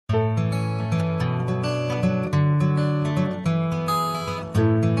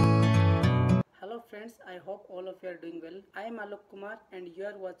you are doing well. I am Alok Kumar and you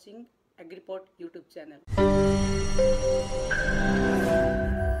are watching AgriPod YouTube channel.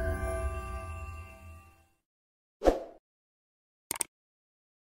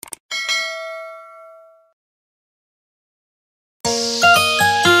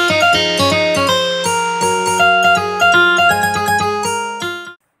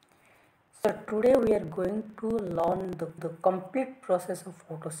 So today we are going to learn the complete process of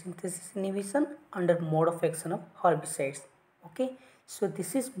photosynthesis inhibition under mode of action of herbicides. Okay, so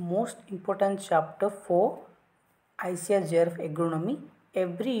this is most important chapter for ICR JR of Agronomy.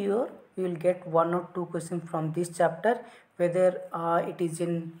 Every year you will get one or two questions from this chapter, whether it is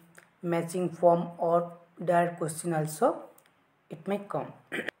in matching form or direct question also it may come.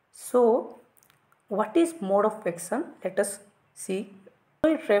 So what is mode of action? Let us see.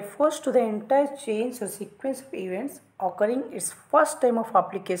 So it refers to the entire chain or sequence of events occurring its first time of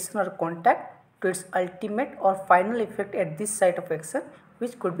application or contact to its ultimate or final effect at this site of action,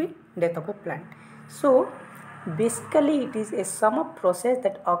 which could be death of a plant. So basically it is a sum of process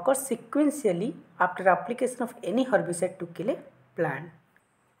that occurs sequentially after application of any herbicide to kill a plant.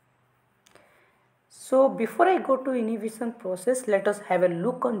 So before I go to inhibition process, let us have a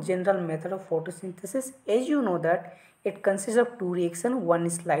look on general method of photosynthesis. As you know that it consists of two reactions, one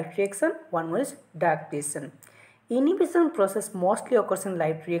is light reaction, one is dark reaction. Inhibition process mostly occurs in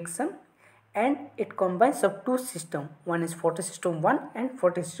light reaction and it combines of two systems, one is photosystem 1 and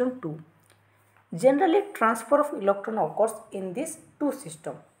photosystem 2. Generally transfer of electron occurs in these two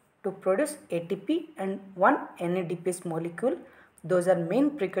systems to produce ATP and one NADPS molecule. Those are main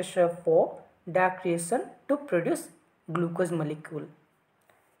precursor for dark reaction to produce glucose molecule.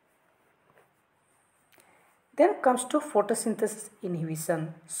 Then comes to photosynthesis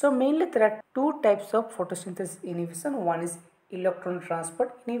inhibition. So mainly there are two types of photosynthesis inhibition. One is electron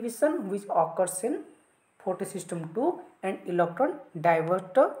transport inhibition, which occurs in photosystem 2, and electron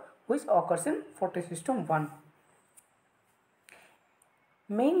diverter, which occurs in photosystem 1.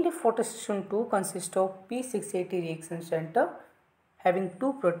 Mainly photosystem 2 consists of P680 reaction center having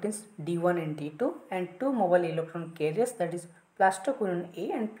two proteins D1 and D2 and two mobile electron carriers, that is plastoquinone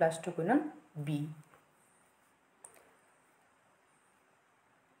A and plastoquinone B.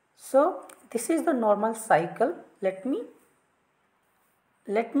 So this is the normal cycle. Let me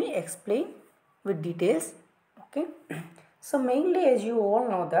explain with details. Okay. So mainly, as you all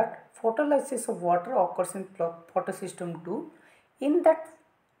know that photolysis of water occurs in photosystem 2. In that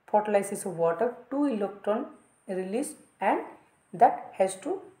photolysis of water, two electron release and that has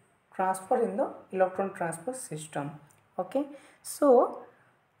to transfer in the electron transfer system. Okay. So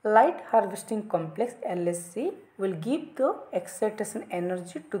light harvesting complex LHC will give the excitation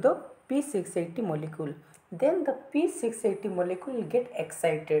energy to the P680 molecule. Then the P680 molecule will get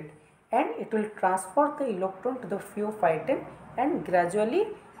excited and it will transfer the electron to the phaeophytin and gradually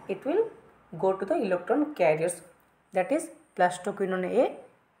it will go to the electron carriers, that is plastoquinone A,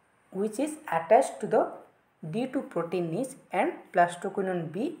 which is attached to the D2 protein niche, and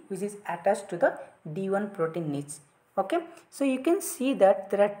plastoquinone B, which is attached to the D1 protein niche. Okay, so you can see that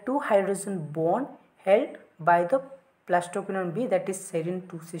there are two hydrogen bond held by the plastoquinone B, that is serine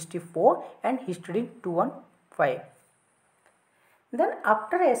 264 and histidine 215. Then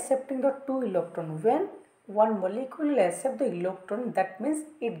after accepting the two electron, when one molecule will accept the electron, that means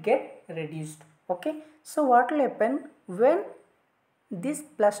it get reduced. Okay, so what will happen when this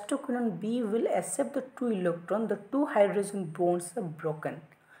plastoquinone B will accept the two electron, the two hydrogen bonds are broken.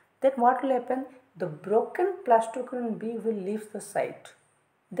 Then what will happen? The broken plastoquinone B will leave the site.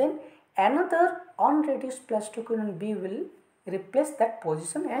 Then another unreduced plastoquinone B will replace that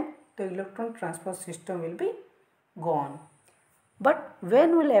position and the electron transfer system will be gone. But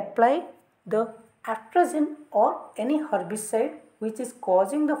when we will apply the atrazine or any herbicide which is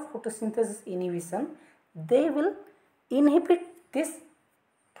causing the photosynthesis inhibition, they will inhibit this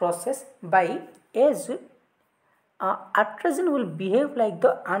process by, as atrazine will behave like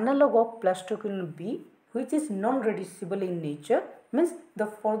the analog of plastoquinone B, which is non-reducible in nature, means the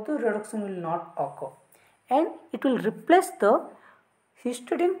further reduction will not occur, and it will replace the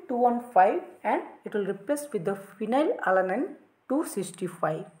histidine 215 and it will replace with the phenylalanine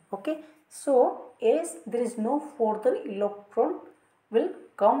 265. Okay, so as there is no further electron will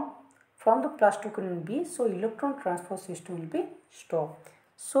come from the plastoquinone B, so electron transfer system will be stopped.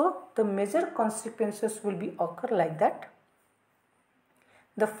 So the major consequences will be occur like that.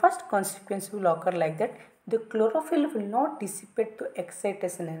 The first consequence will occur like that the chlorophyll will not dissipate the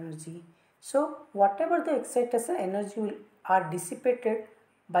excitation energy. So whatever the excitation energy are dissipated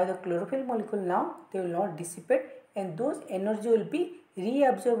by the chlorophyll molecule, now they will not dissipate and those energy will be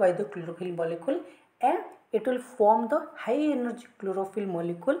reabsorbed by the chlorophyll molecule and it will form the high energy chlorophyll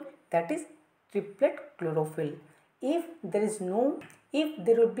molecule, that is triplet chlorophyll. If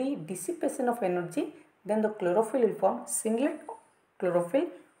there will be dissipation of energy, then the chlorophyll will form singlet chlorophyll,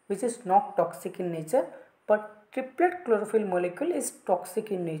 which is not toxic in nature, but triplet chlorophyll molecule is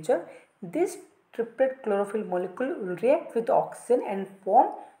toxic in nature. This triplet chlorophyll molecule will react with oxygen and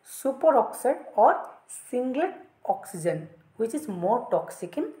form superoxide or singlet oxygen, which is more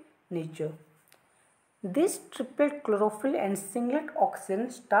toxic in nature. This triplet chlorophyll and singlet oxygen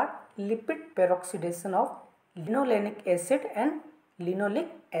start lipid peroxidation of linolenic acid and linoleic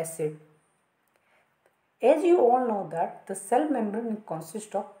acid. As you all know that the cell membrane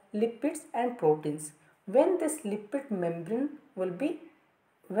consists of lipids and proteins. When this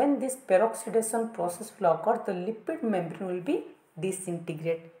peroxidation process will occur, the lipid membrane will be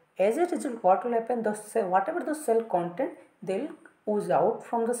disintegrate. As a result, what will happen? Whatever the cell content, they will ooze out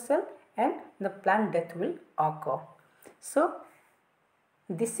from the cell and the plant death will occur. So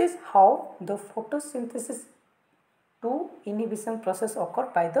this is how the photosynthesis 2 inhibition process occur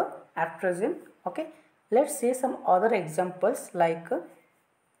by the atrazine. Okay, let's see some other examples like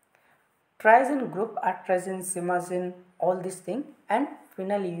triazine group, atrazine, simazine, all these things, and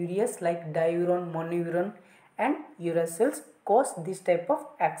phenylureas like diuron, monouron and uracils cause this type of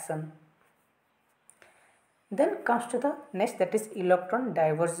action. Then comes to the next, that is electron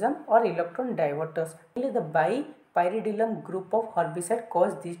diversion or electron diverters. Only the bipyridylum group of herbicide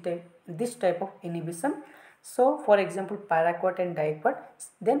cause this type of inhibition. So for example, paraquat and diquat.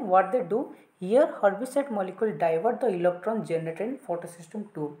 Then what they do here, herbicide molecule divert the electron generated in photosystem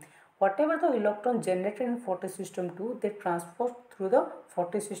 2. Whatever the electron generated in photosystem 2, they transport through the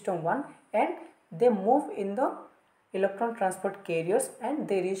photosystem 1 and they move in the electron transport carriers and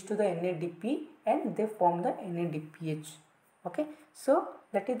they reach to the NADP and they form the NADPH. Okay, so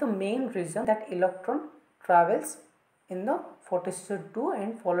that is the main reason that electron travels in the photosystem 2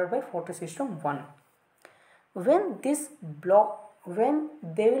 and followed by photosystem 1. When they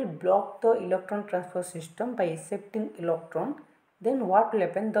will block the electron transfer system by accepting electron, then what will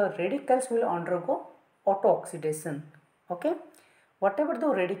happen? The radicals will undergo auto-oxidation. Okay, whatever the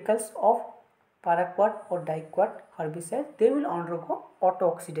radicals of paraquat or diquat herbicide, they will undergo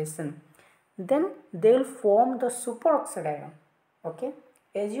auto-oxidation. Then they will form the superoxide ion. Okay,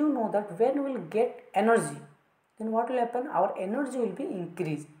 as you know that when we will get energy, then what will happen? Our energy will be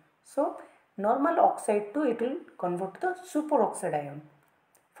increased. So normal oxide to it will convert to the superoxide ion.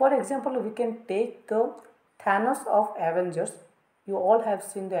 For example, we can take the Thanos of Avengers. You all have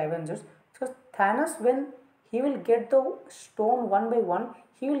seen the Avengers. So Thanos, when he will get the stone one by one,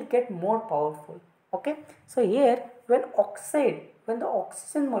 he will get more powerful. Okay, so here when the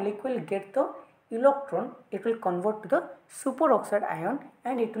oxygen molecule get the electron, it will convert to the superoxide ion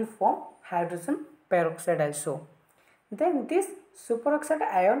and it will form hydrogen peroxide also. Then this superoxide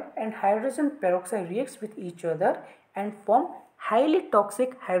ion and hydrogen peroxide reacts with each other and form highly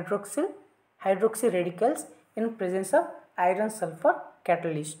toxic hydroxy radicals in presence of iron sulfur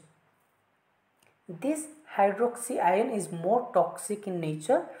catalyst. This hydroxy ion is more toxic in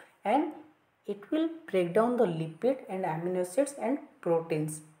nature and it will break down the lipid and amino acids and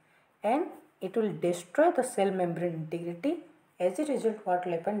proteins and it will destroy the cell membrane integrity. As a result, what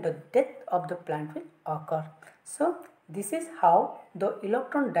will happen? The death of the plant will occur. So this is how the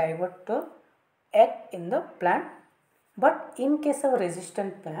electron diverter act in the plant. But in case of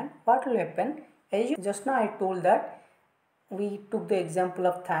resistant plant, what will happen? Just now I told that we took the example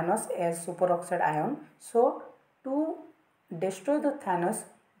of Thanos as superoxide ion. So to destroy the Thanos,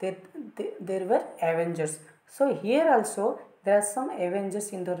 there were Avengers. So here also there are some Avengers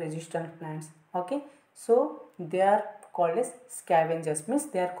in the resistant plants. Okay, so they are called as scavengers, means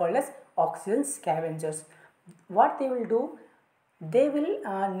they are called as oxygen scavengers. What they will do, they will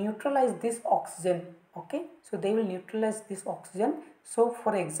neutralize this oxygen. Okay, so they will neutralize this oxygen. So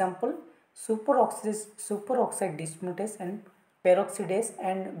for example, superoxide dismutase and peroxidase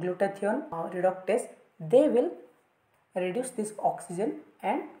and glutathione reductase, they will reduce this oxygen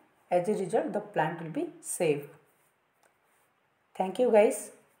and as a result the plant will be safe. Thank you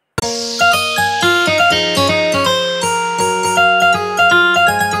guys.